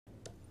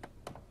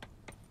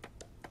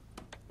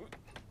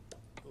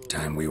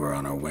time we were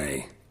on our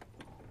way.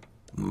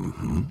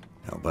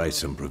 I'll buy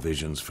some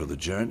provisions for the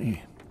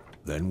journey,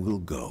 then we'll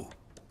go.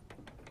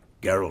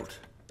 Geralt,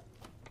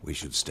 we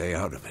should stay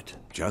out of it,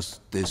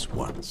 just this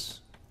once.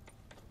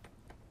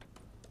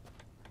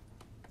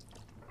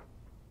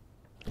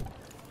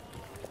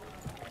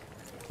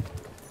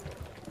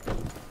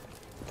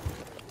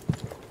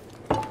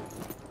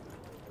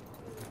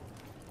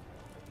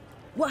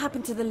 What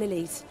happened to the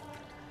lilies?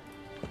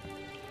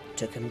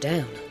 Took him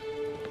down.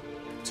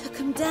 Took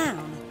them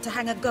down to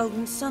hang a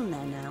golden sun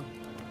there now.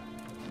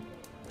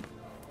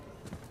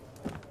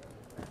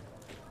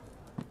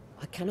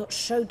 I cannot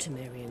show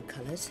Temerian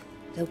colours.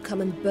 They'll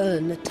come and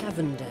burn the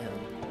tavern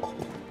down.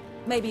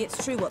 Maybe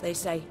it's true what they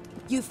say.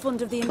 You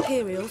fond of the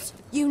Imperials?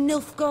 You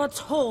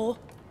Nilfgaard's whore?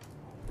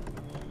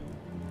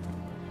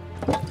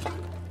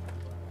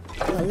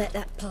 I'll let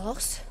that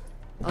pass.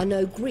 I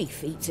know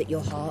grief eats at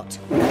your heart.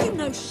 You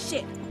know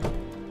shit.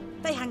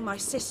 They hanged my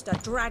sister,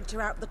 dragged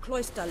her out the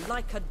cloister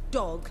like a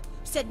dog.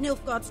 Said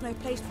Nilfgaard's no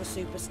place for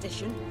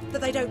superstition, that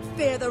they don't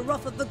fear the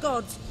wrath of the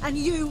gods. And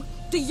you,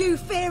 do you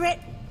fear it?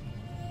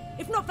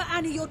 If not for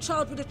Annie, your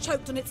child would have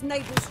choked on its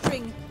navel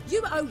string.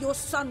 You owe your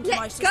son to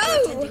my sister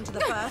attending to the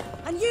birth,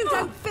 and you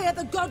don't fear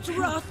the gods'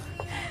 wrath.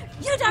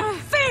 You don't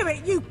fear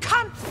it, you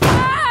cunt!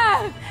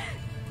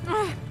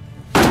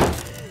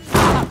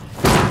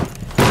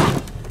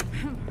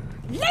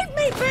 Leave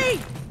me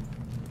be!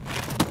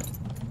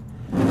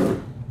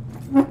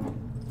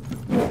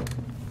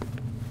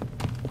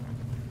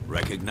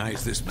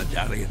 Recognize this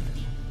medallion?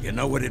 You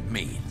know what it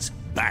means.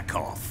 Back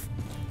off.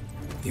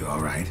 You all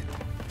right?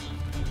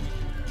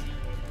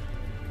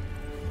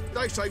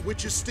 They say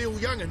witches steal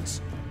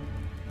young'uns.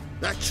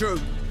 That true?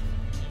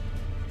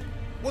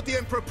 What the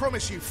Emperor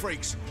promise you,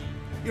 freaks?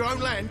 Your own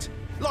land?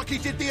 Like he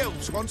did the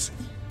elves once?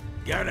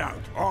 Get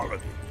out, all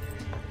of you.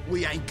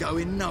 We ain't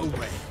going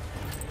nowhere.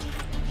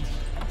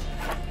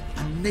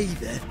 And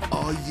neither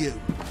are you.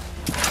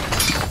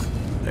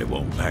 They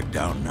won't back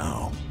down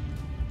now.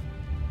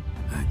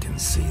 I can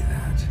see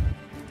that.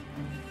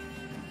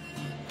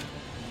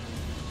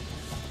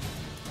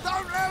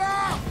 Don't let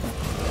up!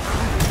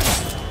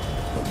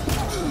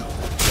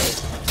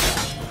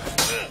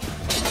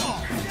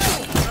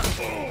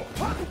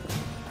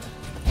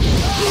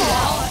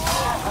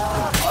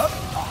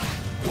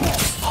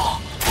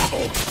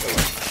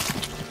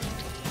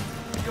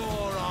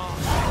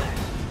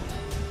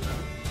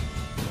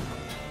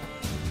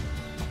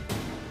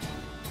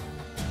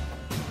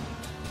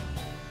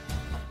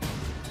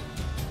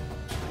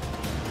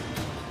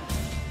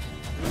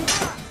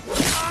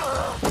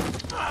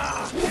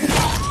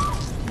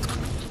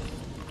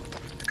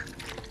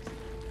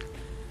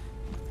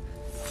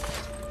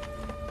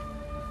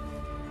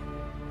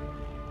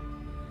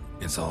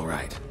 It's all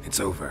right. It's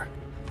over.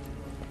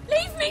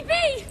 Leave me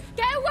be!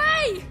 Get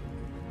away!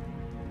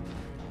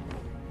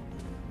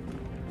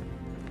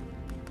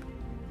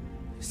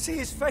 See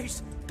his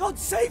face! God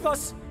save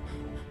us!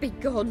 Be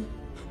gone,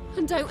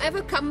 and don't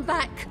ever come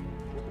back.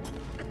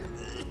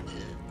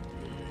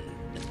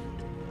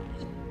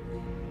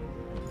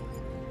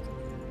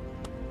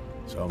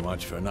 So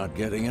much for not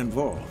getting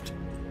involved.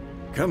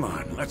 Come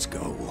on, let's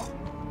go.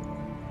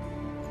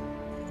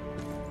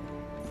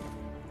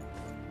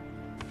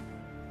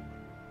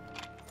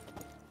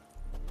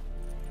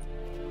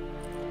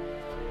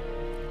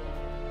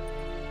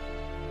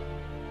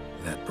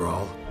 That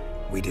brawl,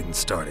 we didn't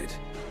start it.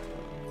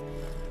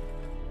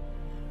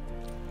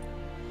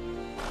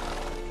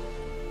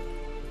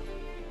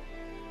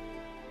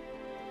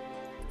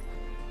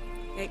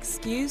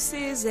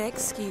 Excuses,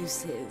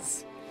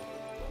 excuses.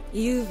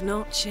 You've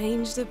not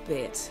changed a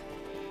bit.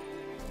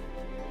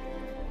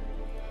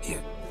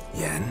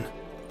 Yen?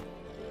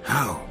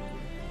 How?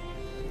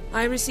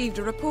 I received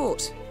a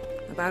report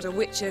about a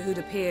witcher who'd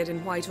appeared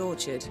in White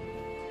Orchard.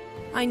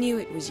 I knew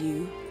it was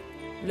you,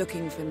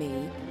 looking for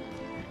me.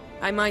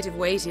 I might have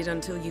waited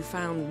until you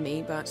found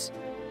me, but...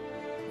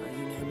 well,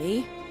 you know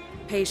me.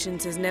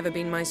 Patience has never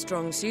been my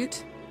strong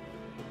suit.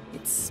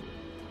 It's...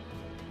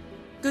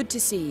 good to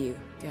see you,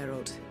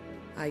 Geralt.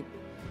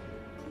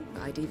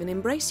 I'd even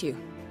embrace you.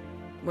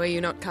 Were you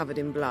not covered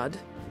in blood?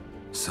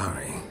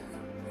 Sorry.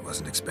 I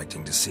wasn't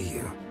expecting to see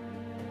you.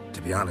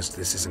 To be honest,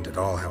 this isn't at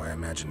all how I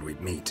imagined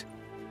we'd meet.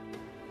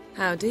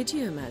 How did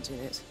you imagine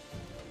it?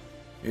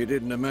 You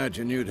didn't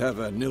imagine you'd have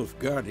a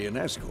Nilfgaardian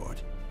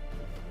escort.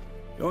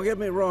 Don't get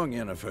me wrong,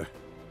 Yennefer.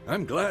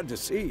 I'm glad to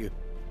see you.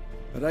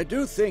 But I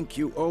do think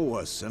you owe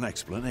us an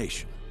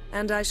explanation.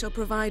 And I shall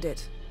provide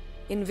it.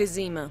 In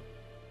Vizima.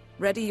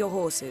 Ready your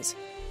horses.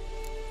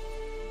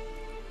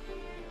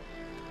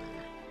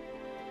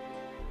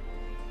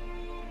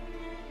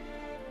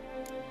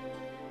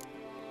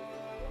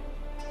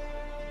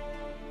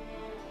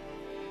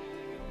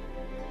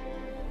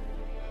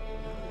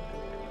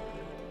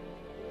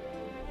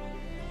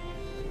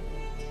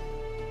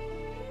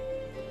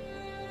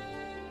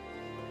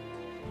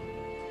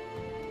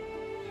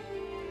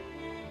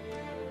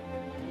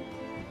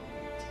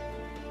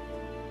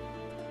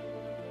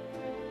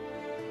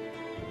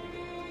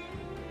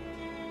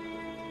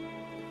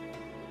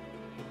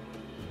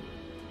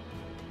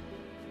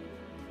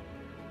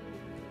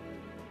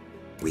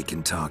 We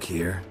can talk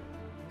here.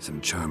 Some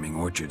charming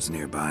orchards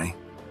nearby.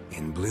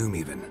 In bloom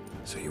even,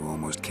 so you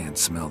almost can't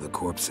smell the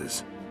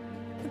corpses.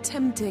 A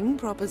tempting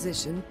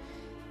proposition.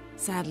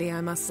 Sadly,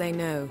 I must say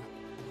no.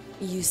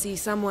 You see,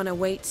 someone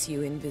awaits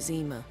you in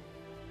Vizima.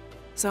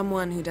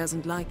 Someone who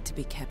doesn't like to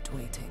be kept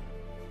waiting.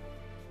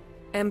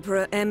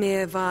 Emperor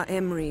Emir var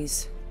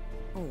Emrys.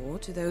 Or,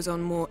 to those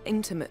on more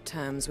intimate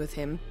terms with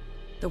him,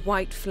 the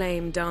white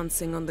flame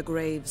dancing on the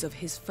graves of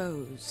his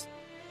foes.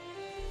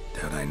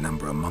 Doubt I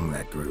number among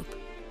that group.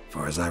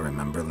 Far as I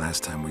remember,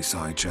 last time we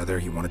saw each other,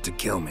 he wanted to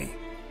kill me.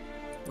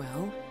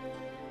 Well,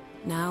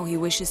 now he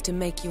wishes to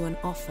make you an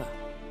offer.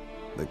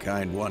 The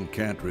kind one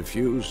can't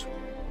refuse?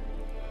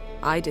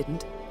 I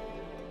didn't,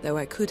 though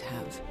I could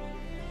have.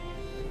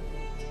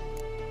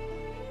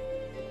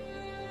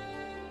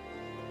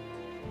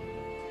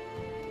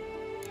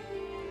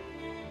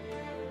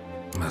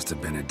 Must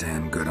have been a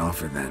damn good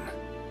offer then.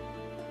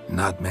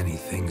 Not many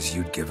things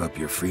you'd give up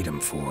your freedom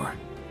for,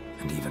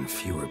 and even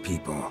fewer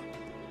people.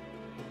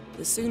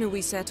 The sooner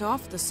we set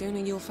off, the sooner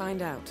you'll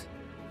find out.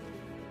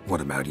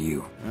 What about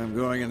you? I'm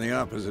going in the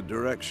opposite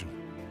direction.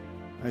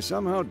 I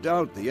somehow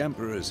doubt the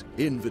Emperor's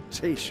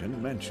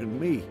invitation mentioned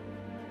me.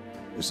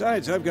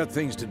 Besides, I've got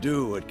things to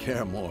do at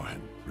Kaer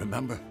Morhen,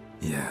 remember?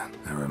 Yeah,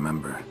 I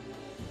remember.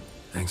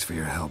 Thanks for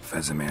your help,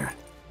 Vesemir.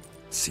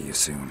 See you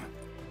soon.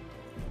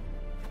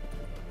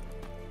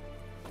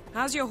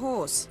 How's your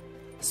horse?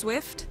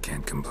 Swift?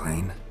 Can't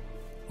complain.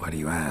 Why do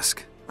you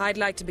ask? I'd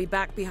like to be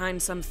back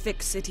behind some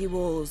thick city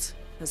walls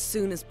as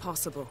soon as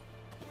possible.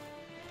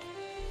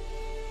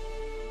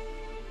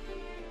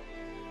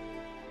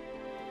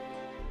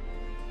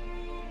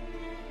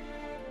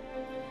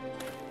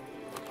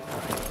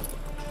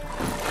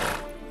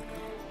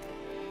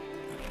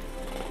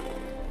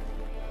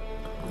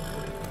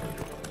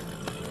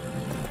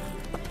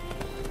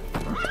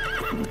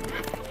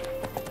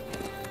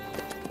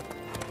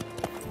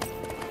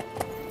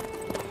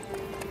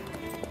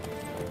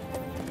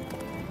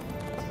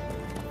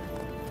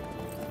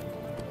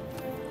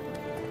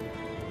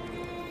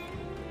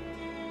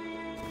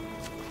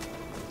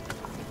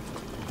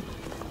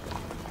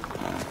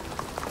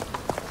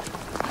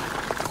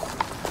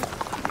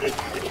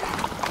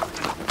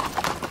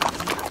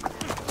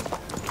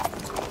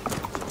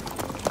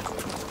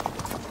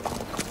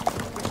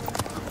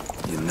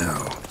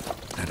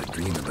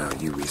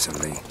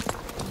 Recently.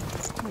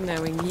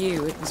 Knowing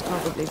you, it was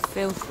probably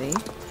filthy.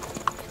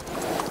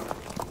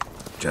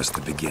 Just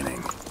the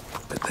beginning.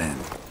 But then...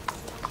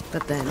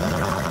 But then...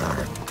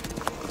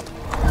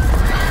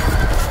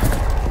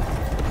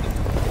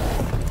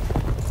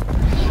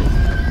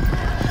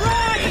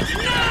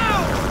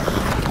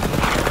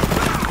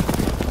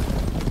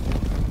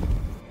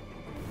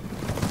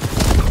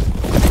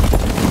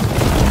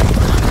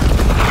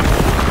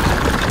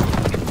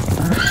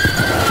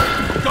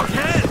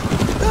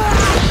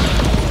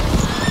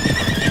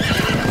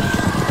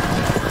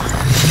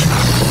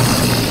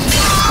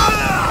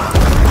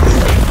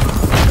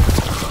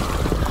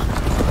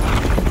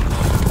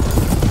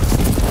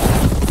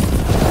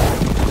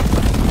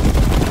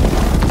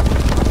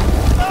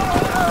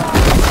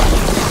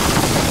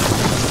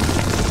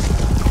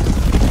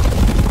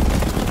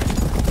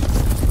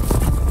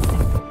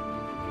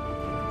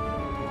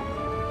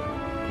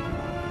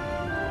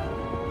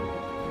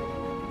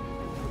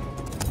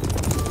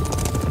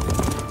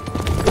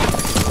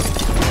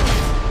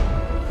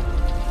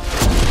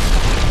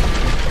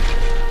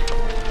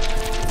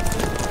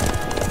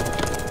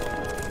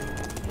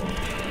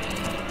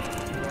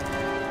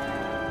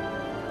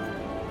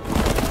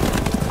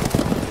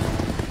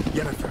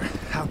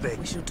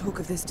 We shall talk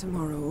of this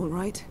tomorrow, all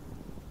right?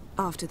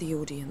 After the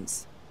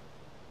audience.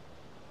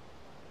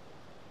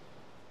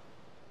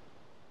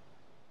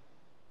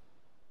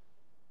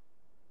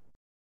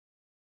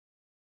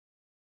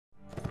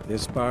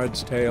 This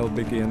bard's tale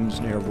begins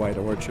near White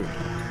Orchard,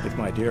 with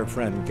my dear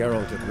friend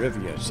Geralt of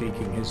Rivia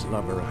seeking his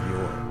lover of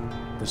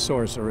yore, the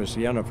sorceress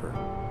Yennefer.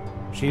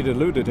 She'd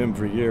eluded him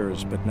for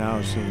years, but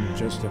now seemed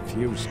just a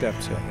few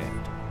steps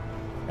ahead.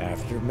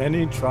 After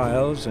many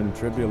trials and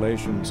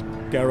tribulations,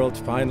 Geralt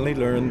finally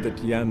learned that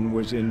Yen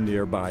was in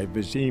nearby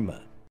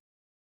Vizima.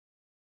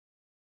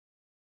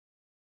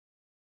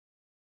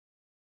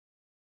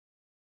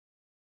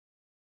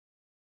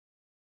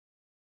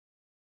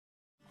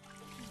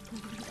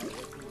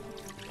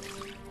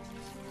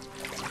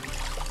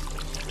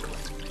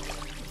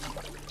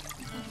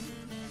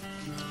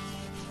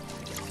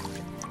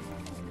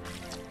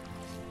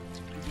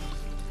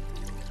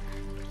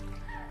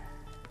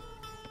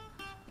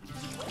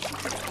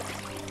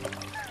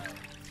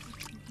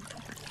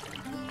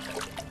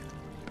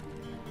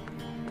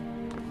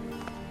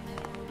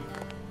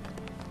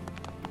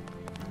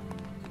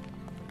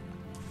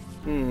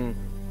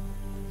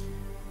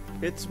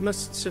 It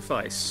must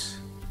suffice.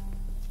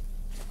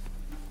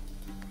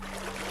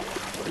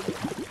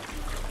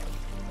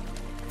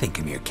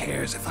 Thinkamir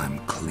cares if I'm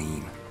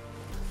clean.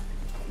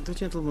 The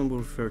gentleman will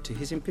refer to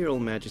His Imperial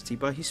Majesty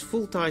by his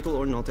full title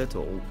or not at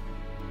all.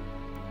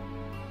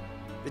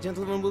 The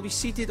gentleman will be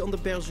seated on the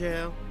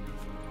bergère.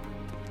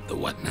 The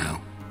what now?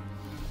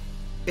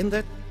 In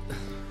that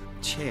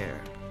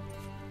chair.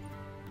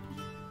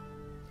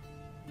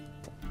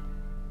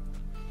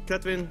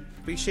 Catwin,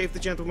 please shave the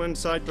gentleman's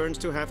sideburns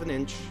to half an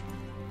inch.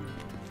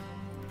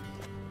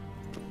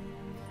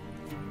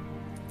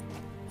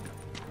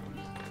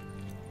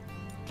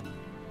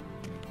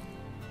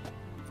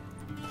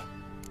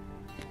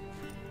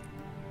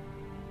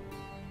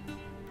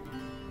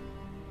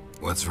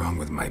 What's wrong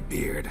with my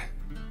beard?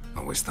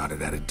 Always thought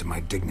it added to my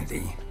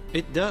dignity.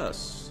 It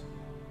does.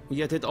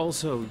 Yet it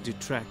also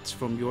detracts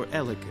from your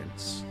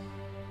elegance.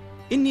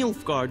 In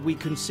Nilfgaard, we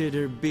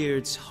consider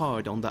beards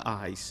hard on the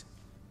eyes.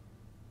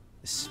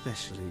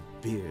 Especially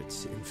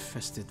beards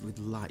infested with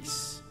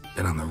lice.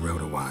 Been on the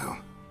road a while.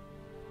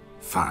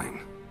 Fine.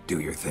 Do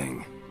your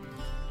thing.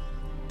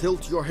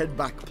 Tilt your head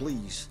back,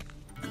 please,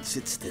 and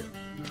sit still.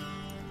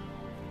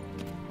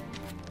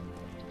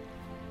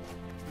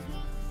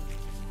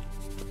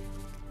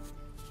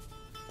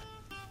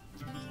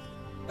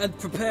 And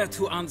prepare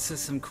to answer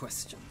some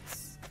questions.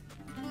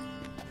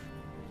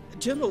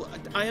 General,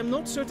 I am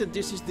not certain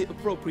this is the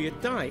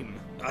appropriate time.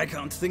 I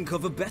can't think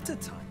of a better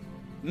time.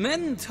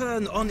 Men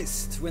turn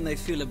honest when they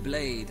feel a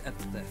blade at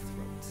their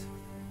throat.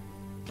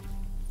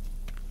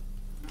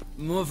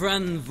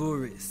 Morvran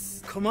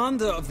Voris,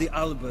 commander of the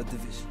Alba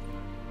division.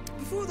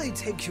 Before they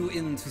take you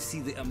in to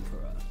see the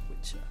Emperor,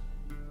 Witcher,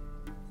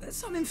 there's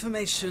some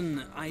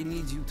information I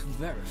need you to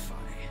verify.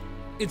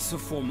 It's a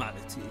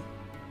formality,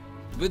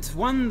 but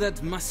one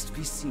that must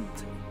be seen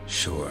to.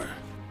 Sure.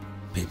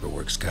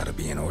 Paperwork's gotta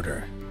be in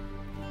order.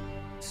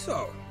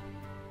 So,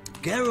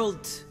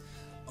 Geralt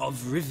of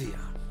Rivia.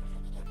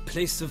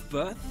 Place of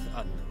birth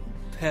unknown.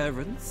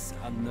 Parents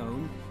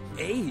unknown.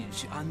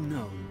 Age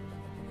unknown.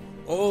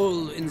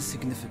 All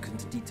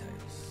insignificant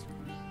details.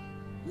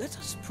 Let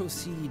us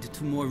proceed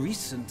to more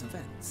recent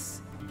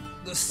events.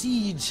 The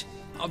siege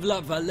of La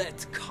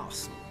Valette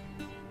Castle.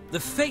 The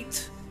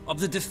fate of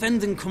the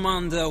defending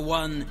commander,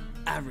 one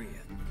Arian.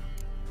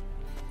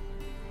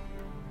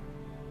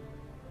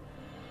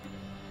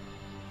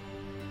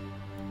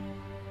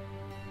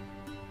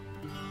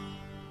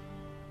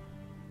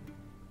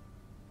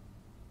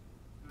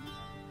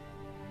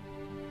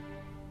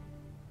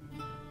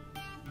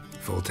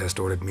 Foltest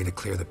ordered me to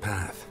clear the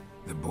path.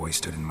 The boy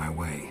stood in my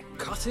way.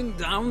 Cutting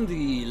down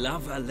the La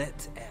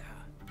Valette heir.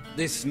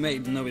 This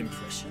made no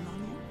impression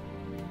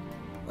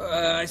on you?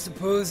 I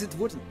suppose it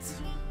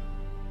wouldn't.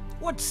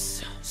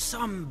 What's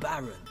some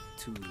baron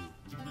to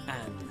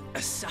an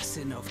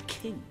assassin of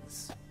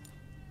kings?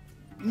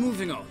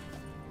 Moving on.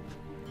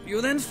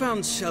 You then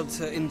found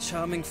shelter in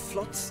charming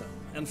Flotsam,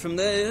 and from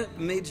there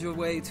made your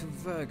way to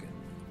Vergen.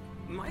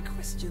 My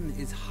question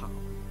is how?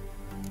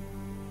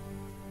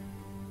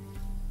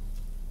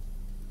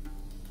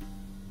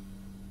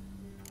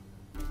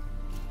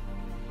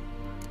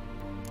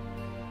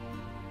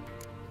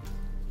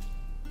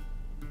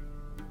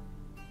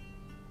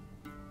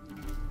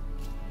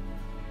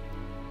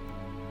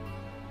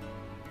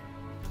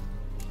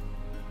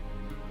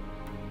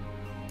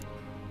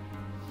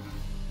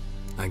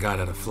 I got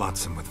out of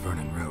Flotsam with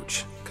Vernon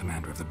Roach,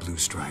 commander of the Blue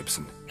Stripes,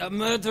 and... A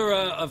murderer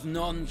of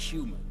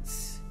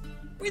non-humans.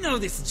 We know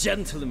this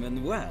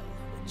gentleman well,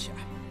 Witcher.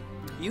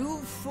 You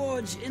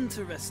forge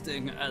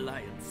interesting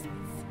alliances.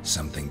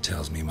 Something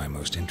tells me my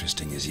most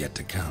interesting is yet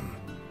to come.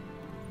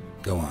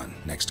 Go on,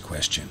 next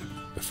question,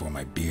 before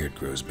my beard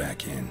grows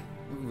back in.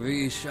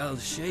 We shall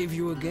shave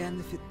you again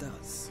if it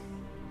does.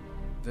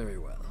 Very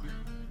well.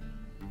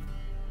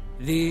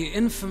 The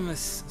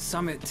infamous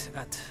summit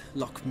at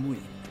Loch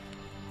Muin.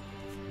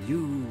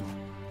 You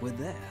were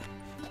there.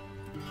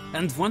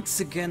 And once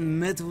again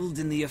meddled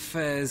in the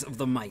affairs of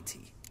the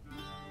mighty.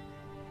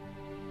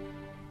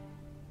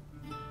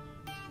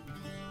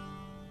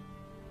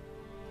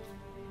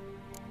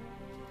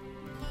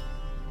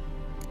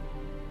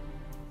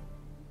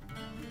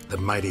 The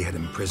mighty had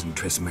imprisoned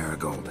Triss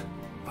Marigold.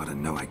 Ought to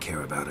know I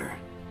care about her,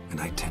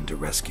 and I tend to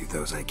rescue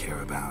those I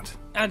care about.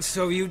 And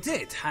so you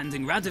did,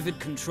 handing Radovid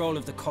control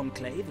of the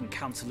Conclave and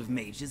Council of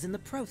Mages in the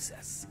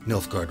process.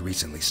 Nilfgaard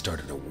recently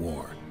started a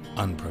war,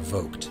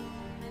 unprovoked.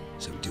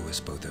 So do us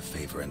both a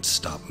favor and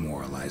stop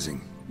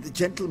moralizing. The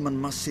gentleman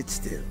must sit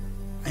still.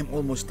 I'm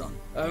almost done.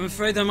 I'm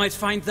afraid I might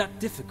find that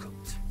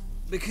difficult.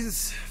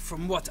 Because,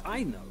 from what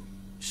I know,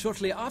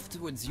 shortly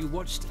afterwards you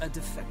watched a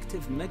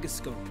defective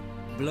megascope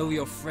blow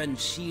your friend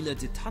Sheila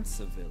de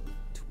Tanserville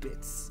to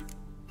bits.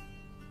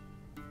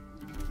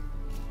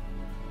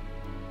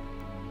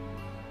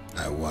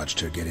 I watched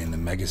her get in the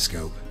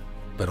megascope,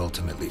 but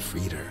ultimately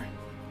freed her.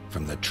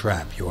 From the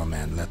trap your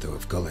man Letho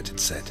of Gullet had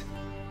set.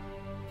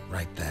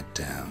 Write that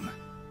down.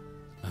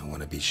 I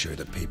want to be sure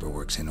the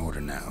paperwork's in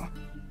order now.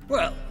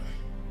 Well,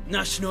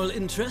 national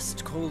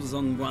interest calls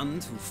on one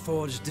to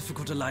forge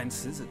difficult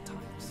alliances at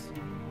times.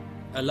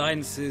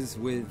 Alliances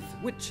with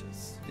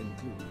witches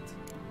included.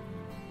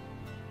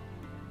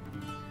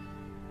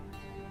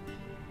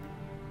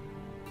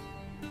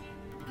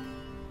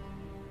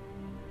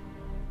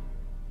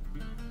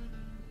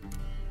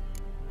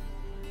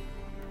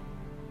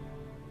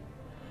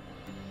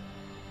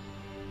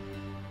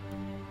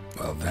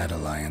 Well, that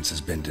alliance has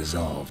been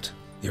dissolved,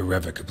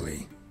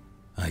 irrevocably.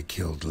 I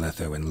killed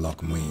Letho and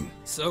Lochmuin.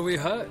 So we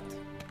heard.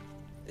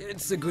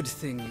 It's a good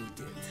thing you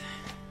did.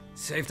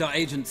 Saved our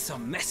agent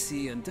some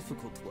messy and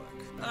difficult work.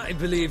 I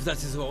believe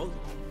that is all.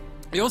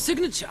 Your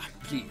signature,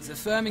 please,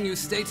 affirming you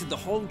stated the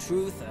whole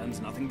truth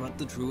and nothing but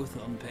the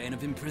truth on pain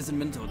of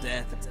imprisonment or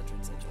death, etc.,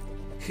 etc.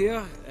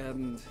 Here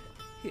and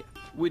here.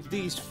 With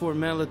these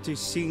formalities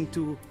seen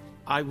to,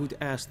 I would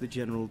ask the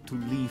General to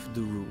leave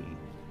the room.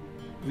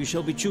 We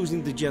shall be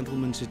choosing the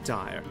gentleman's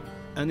attire.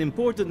 An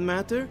important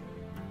matter,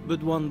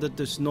 but one that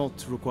does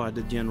not require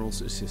the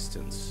General's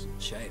assistance.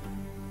 Shame.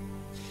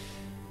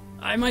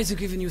 I might have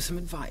given you some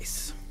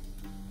advice.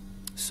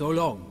 So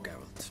long,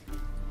 Geralt.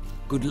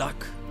 Good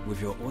luck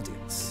with your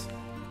audience.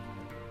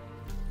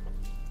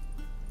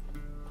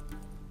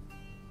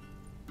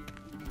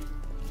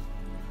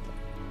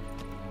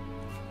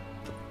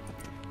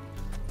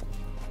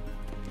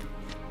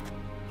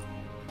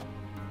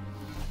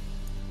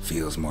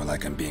 Feels more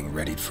like I'm being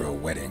readied for a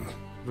wedding.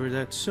 Were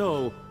that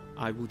so,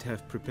 I would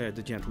have prepared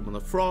the gentleman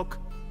a frock,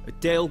 a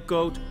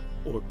tailcoat,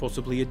 or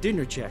possibly a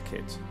dinner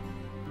jacket.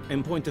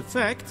 In point of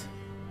fact,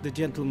 the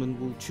gentleman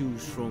will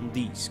choose from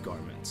these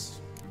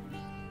garments.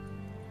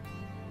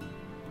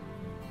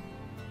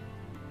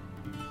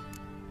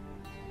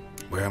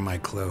 Where are my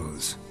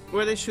clothes?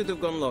 Where they should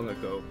have gone long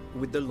ago,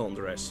 with the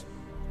laundress.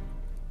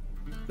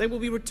 They will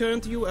be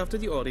returned to you after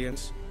the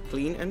audience,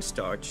 clean and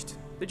starched.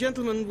 The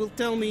gentleman will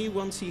tell me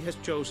once he has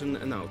chosen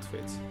an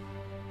outfit.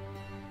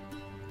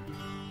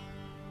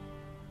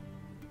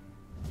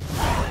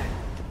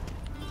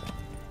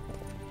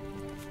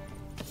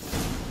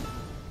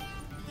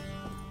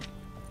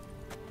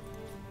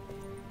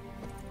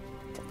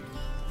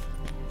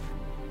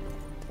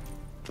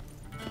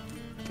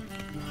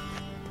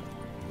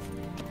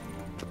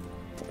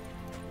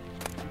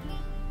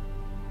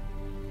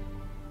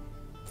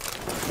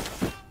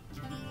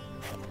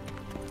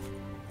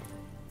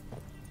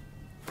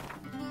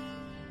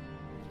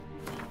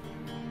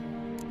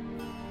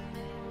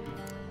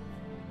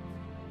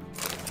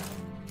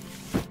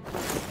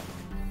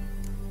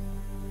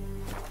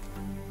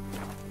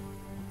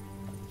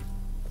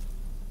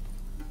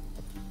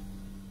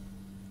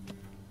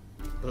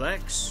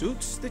 Black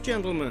suits the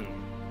gentleman.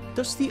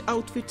 Does the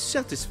outfit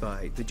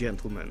satisfy the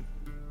gentleman?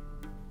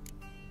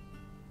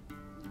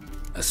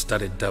 A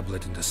studded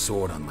doublet and a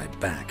sword on my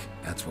back.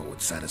 That's what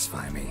would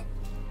satisfy me.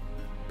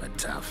 But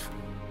tough,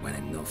 when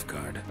in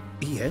Nilfgaard.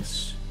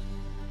 Yes?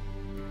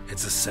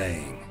 It's a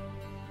saying.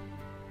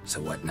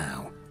 So what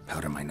now?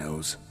 Powder my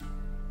nose?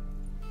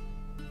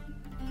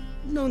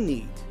 No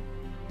need.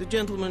 The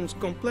gentleman's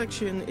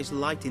complexion is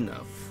light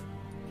enough.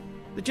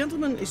 The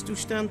gentleman is to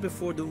stand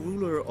before the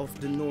ruler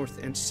of the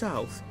North and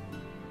South.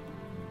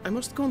 I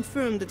must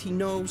confirm that he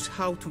knows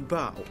how to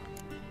bow.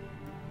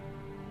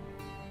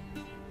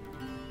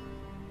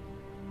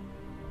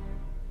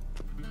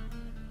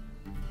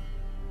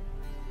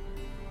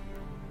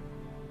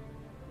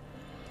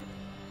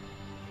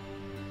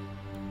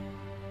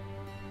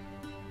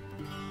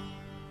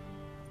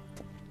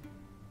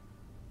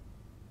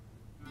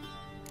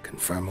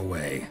 Confirm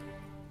away.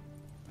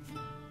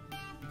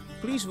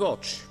 Please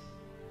watch.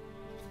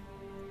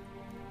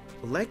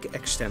 Leg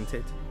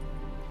extended,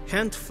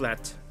 hand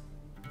flat,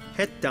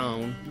 head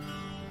down,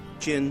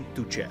 chin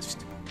to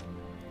chest.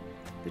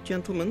 The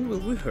gentleman will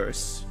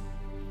rehearse.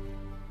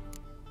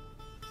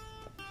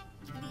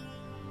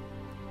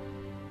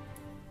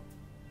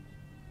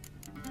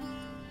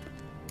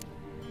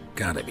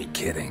 Gotta be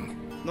kidding.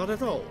 Not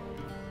at all.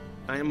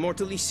 I am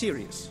mortally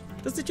serious.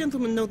 Does the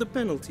gentleman know the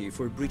penalty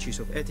for breaches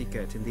of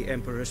etiquette in the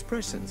Emperor's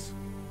presence?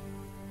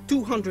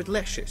 200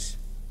 lashes.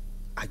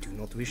 I do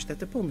not wish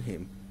that upon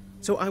him.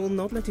 So I will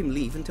not let him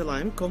leave until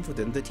I am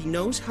confident that he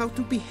knows how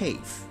to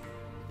behave.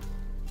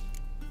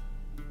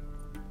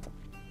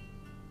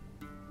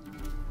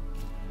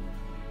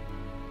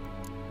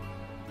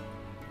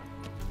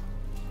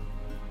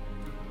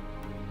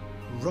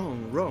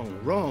 Wrong, wrong,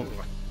 wrong.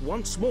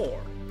 Once more.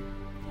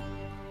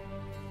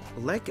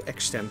 Leg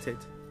extended,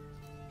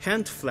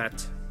 hand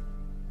flat,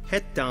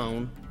 head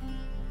down,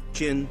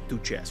 chin to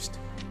chest.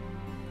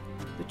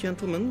 The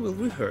gentleman will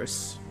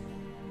rehearse.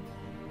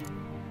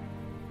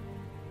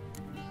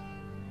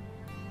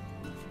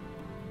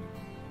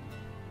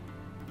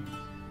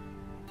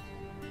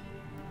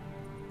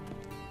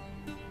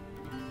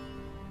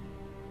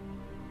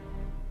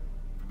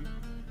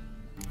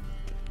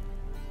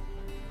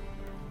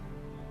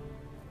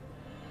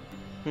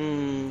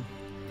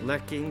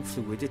 Lacking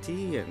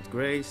fluidity and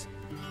grace.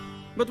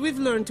 But we've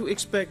learned to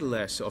expect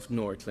less of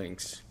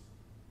Nordlings.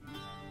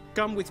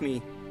 Come with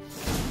me.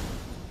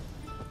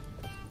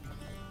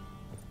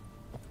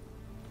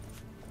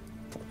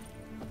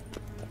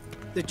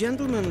 The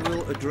gentleman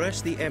will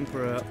address the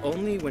Emperor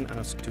only when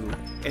asked to,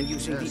 and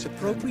using the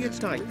appropriate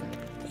title.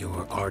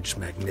 Your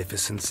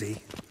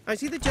arch-magnificency? I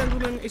see the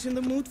gentleman is in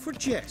the mood for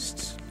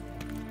jests.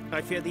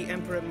 I fear the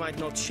Emperor might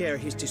not share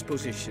his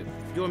disposition.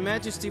 Your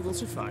Majesty will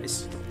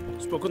suffice.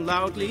 Spoken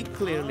loudly,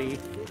 clearly,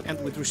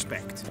 and with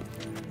respect.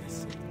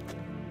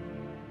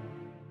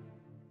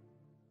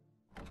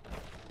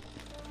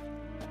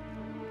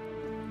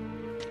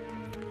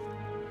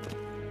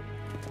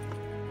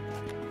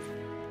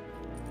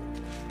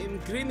 Im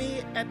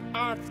grimi eb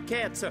art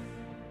kerze.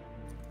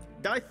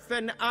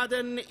 Duifen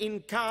aden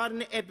in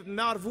karn eb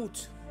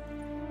marvoet.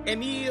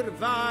 Emir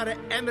var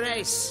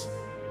emreis.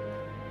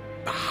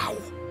 Bow!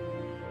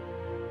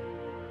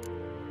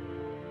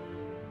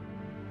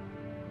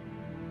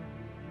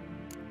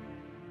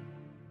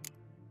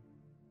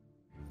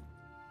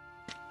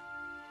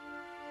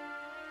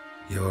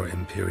 Your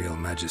Imperial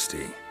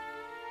Majesty.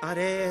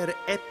 Arer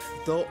ep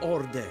the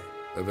orde.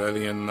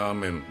 Welchen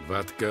Namen,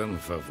 wat gern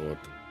favor?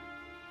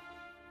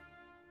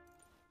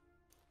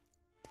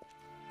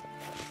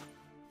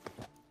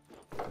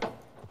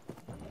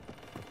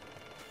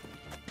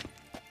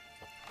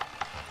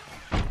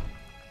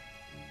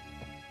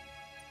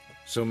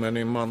 So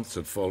many months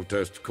at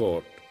Foltest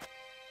Court.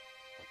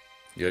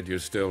 Yet you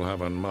still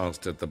haven't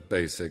mastered the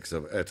basics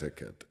of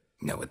etiquette.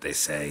 Know what they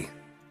say?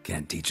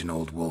 Can't teach an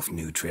old wolf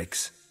new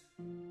tricks.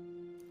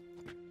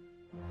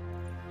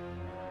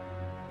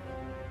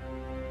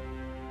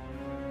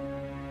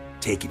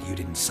 Take it you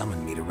didn't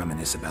summon me to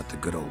reminisce about the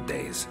good old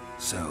days,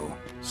 so...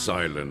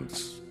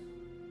 Silence.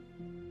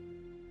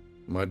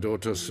 My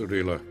daughter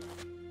Cyrilla,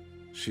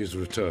 she's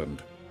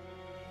returned.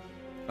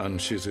 And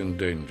she's in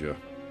danger.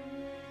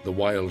 The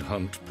Wild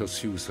Hunt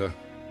pursues her.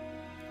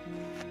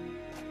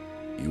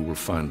 You will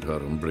find her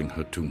and bring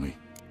her to me.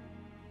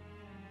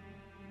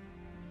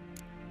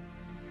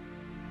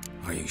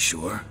 Are you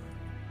sure?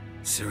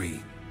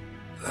 Ciri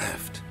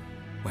left.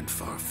 Went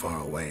far,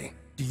 far away.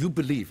 Do you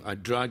believe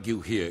I'd drag you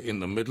here in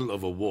the middle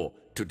of a war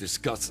to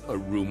discuss a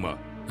rumor?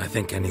 I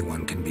think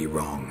anyone can be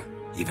wrong,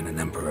 even an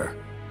emperor.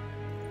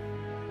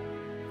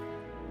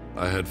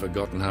 I had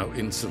forgotten how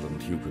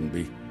insolent you can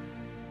be.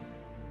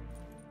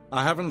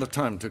 I haven't the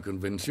time to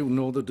convince you,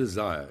 nor the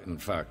desire, in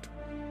fact.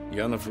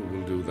 Yennefer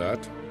will do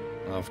that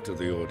after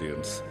the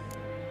audience.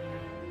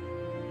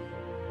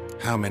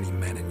 How many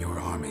men in your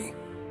army?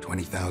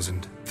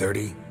 20,000?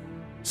 30?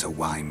 So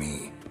why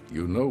me?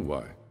 You know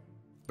why.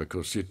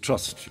 Because she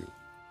trusts you.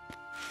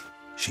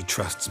 She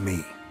trusts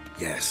me,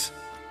 yes.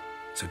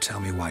 So tell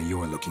me why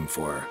you're looking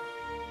for her.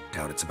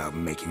 Doubt it's about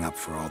making up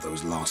for all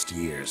those lost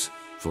years.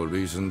 For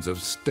reasons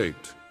of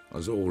state,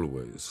 as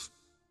always.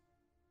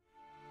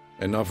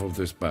 Enough of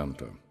this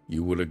banter.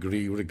 You will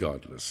agree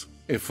regardless.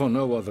 If for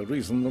no other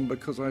reason than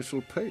because I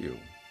shall pay you.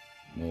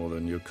 More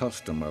than you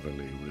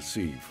customarily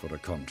receive for a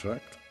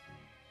contract.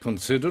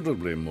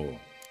 Considerably more.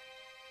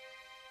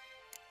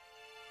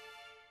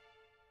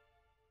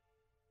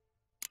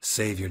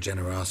 Save your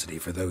generosity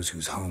for those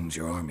whose homes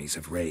your armies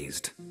have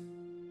razed.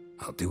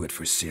 I'll do it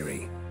for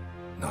Ciri,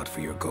 not for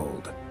your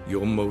gold.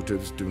 Your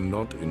motives do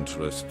not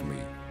interest me.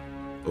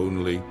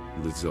 Only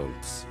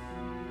results.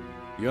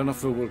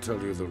 Yennefer will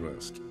tell you the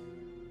rest.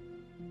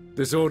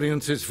 This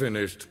audience is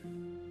finished.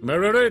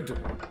 Mererid!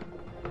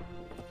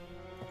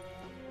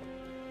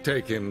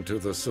 Take him to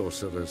the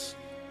sorceress.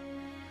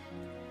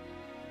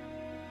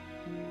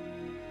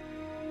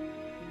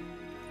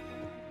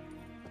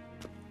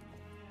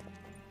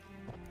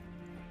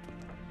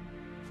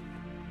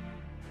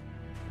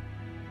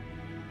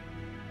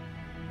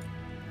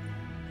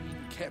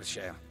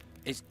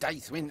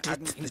 Did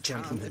the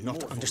gentleman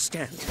not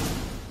understand?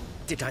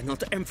 Did I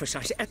not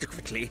emphasize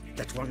adequately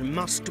that one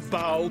must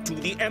bow to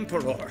the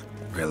Emperor?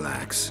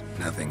 Relax.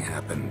 Nothing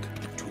happened.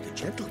 To the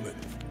gentleman.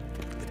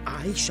 But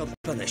I shall be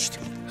punished.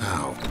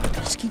 How?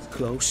 Please keep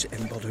close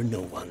and bother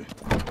no one.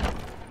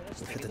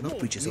 We've had enough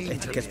breaches of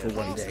etiquette for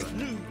one day.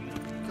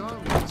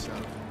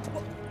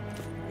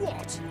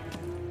 What?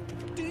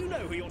 Do you know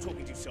who you're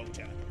talking to,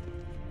 soldier?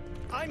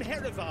 I'm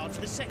Herivard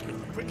II,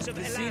 Prince of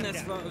Elander.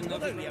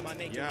 Not only am I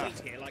making wait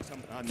here like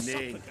some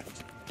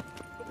supplicant.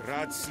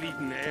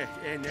 Ratslieden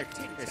enek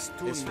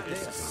estun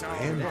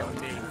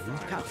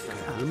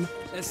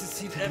Es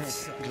ist die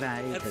Efsa.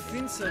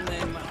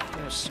 Finsternej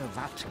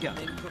Savatka.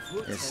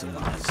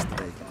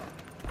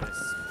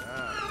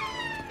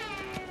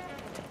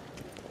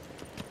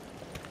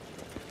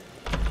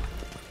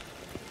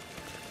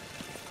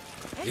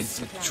 Is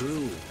it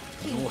true?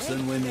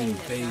 Northern women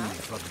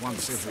bathe but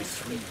once every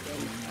 3 years.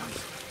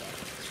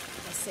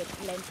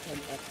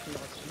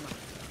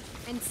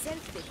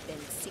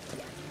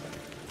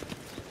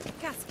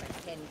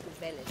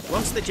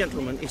 Once the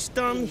gentleman is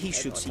done, he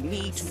should see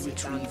me to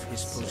retrieve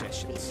his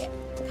possessions.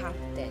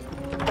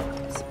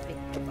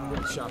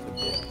 Sharp and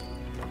clear.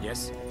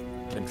 Yes?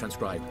 Then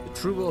transcribe. The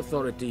true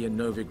authority in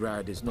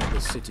Novigrad is not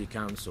the City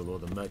Council or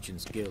the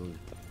Merchants Guild.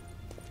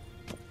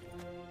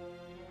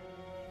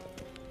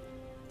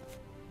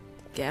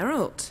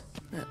 Geralt,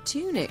 that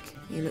tunic.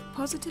 You look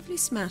positively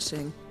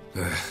smashing.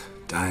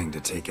 Dying to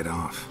take it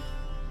off.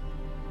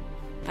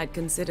 I'd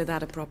consider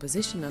that a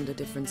proposition under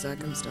different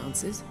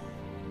circumstances.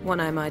 One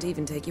I might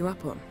even take you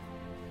up on.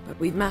 But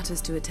we've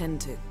matters to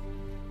attend to.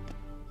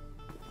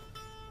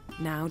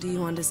 Now do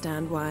you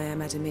understand why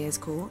I'm at Emir's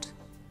court?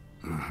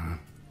 Mm-hmm.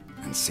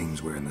 And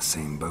seems we're in the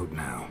same boat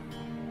now.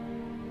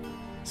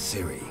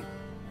 Ciri,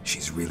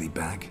 she's really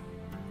back?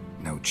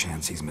 No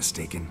chance he's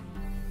mistaken?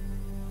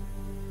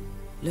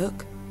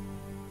 Look,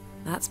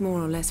 that's more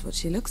or less what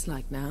she looks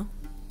like now.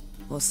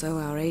 Or so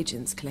our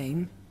agents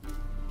claim.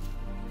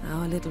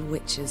 Our little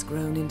witch has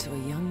grown into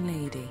a young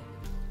lady.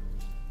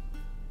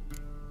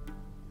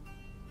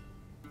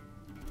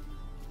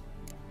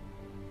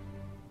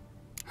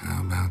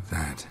 How about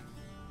that?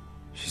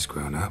 She's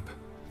grown up?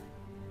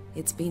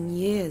 It's been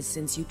years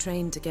since you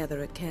trained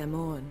together at Kaer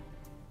Morhen.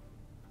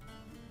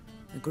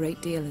 A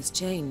great deal has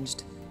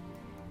changed.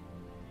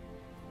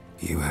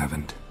 You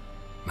haven't.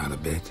 Not a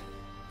bit.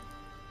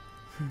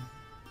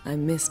 I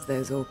missed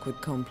those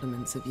awkward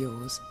compliments of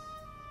yours.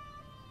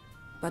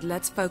 But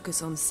let's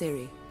focus on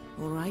Ciri,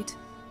 all right?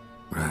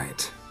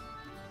 Right.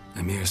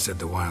 Emir said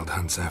the Wild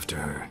Hunt's after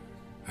her.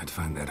 I'd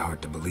find that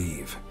hard to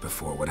believe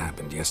before what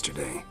happened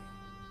yesterday.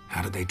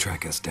 How did they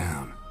track us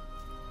down?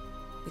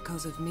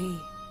 Because of me.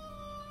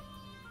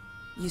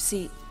 You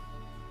see,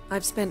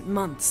 I've spent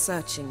months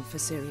searching for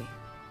Ciri,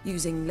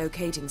 using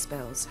locating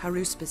spells,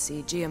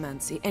 haruspicy,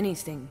 geomancy,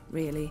 anything,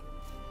 really.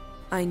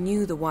 I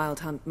knew the Wild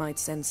Hunt might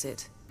sense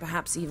it,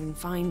 perhaps even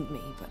find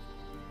me, but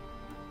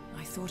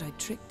I thought I'd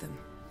tricked them.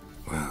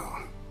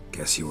 Well,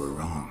 guess you were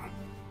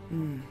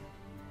wrong.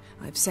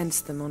 I've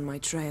sensed them on my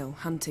trail,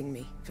 hunting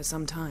me, for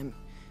some time.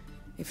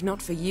 If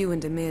not for you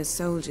and Emir's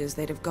soldiers,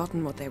 they'd have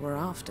gotten what they were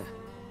after.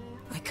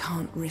 I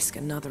can't risk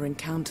another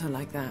encounter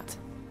like that.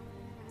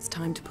 It's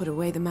time to put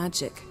away the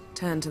magic,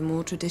 turn to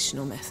more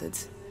traditional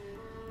methods.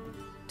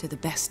 To the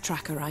best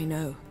tracker I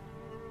know.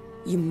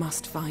 You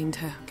must find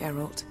her,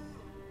 Geralt.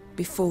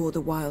 Before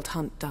the Wild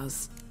Hunt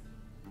does.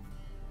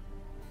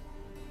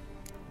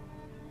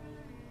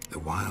 The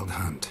Wild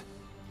Hunt?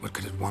 What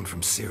could it want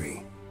from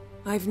Ciri?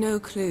 I've no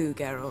clue,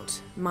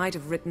 Geralt. Might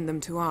have written them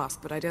to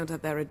ask, but I don't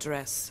have their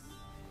address.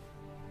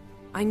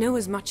 I know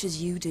as much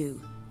as you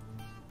do.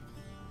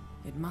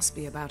 It must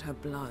be about her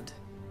blood.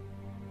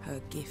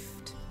 Her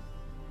gift.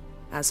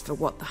 As for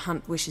what the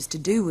Hunt wishes to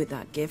do with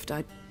that gift,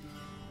 I'd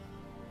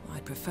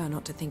prefer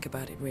not to think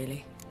about it,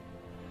 really.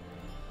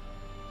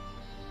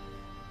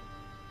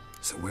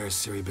 So where's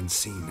Ciri been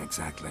seen,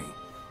 exactly?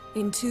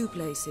 In two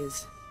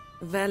places.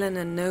 Velen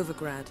and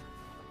Novigrad.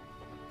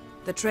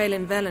 The trail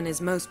in Velen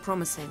is most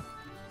promising.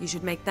 You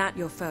should make that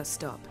your first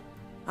stop.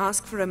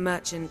 Ask for a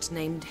merchant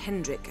named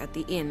Hendrik at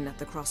the inn at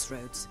the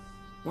crossroads.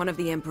 One of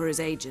the Emperor's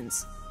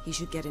agents. He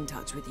should get in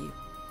touch with you.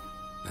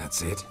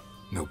 That's it?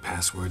 No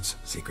passwords,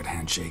 secret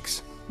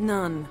handshakes?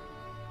 None.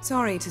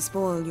 Sorry to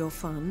spoil your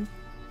fun.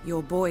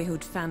 Your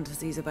boyhood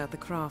fantasies about the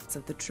crafts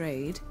of the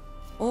trade.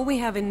 All we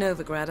have in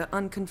Novigrad are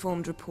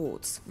unconfirmed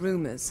reports,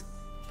 rumors.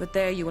 But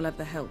there you will have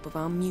the help of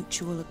our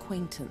mutual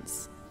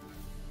acquaintance.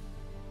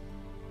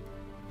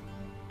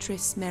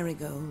 Triss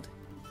Merigold.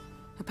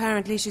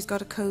 Apparently she's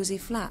got a cozy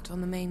flat on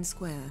the main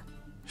square.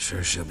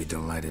 Sure she'll be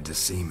delighted to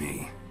see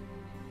me.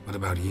 What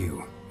about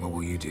you? What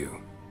will you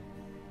do?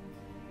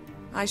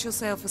 I shall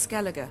sail for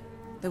Skellige.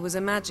 There was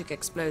a magic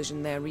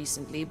explosion there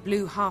recently,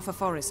 blew half a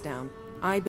forest down. I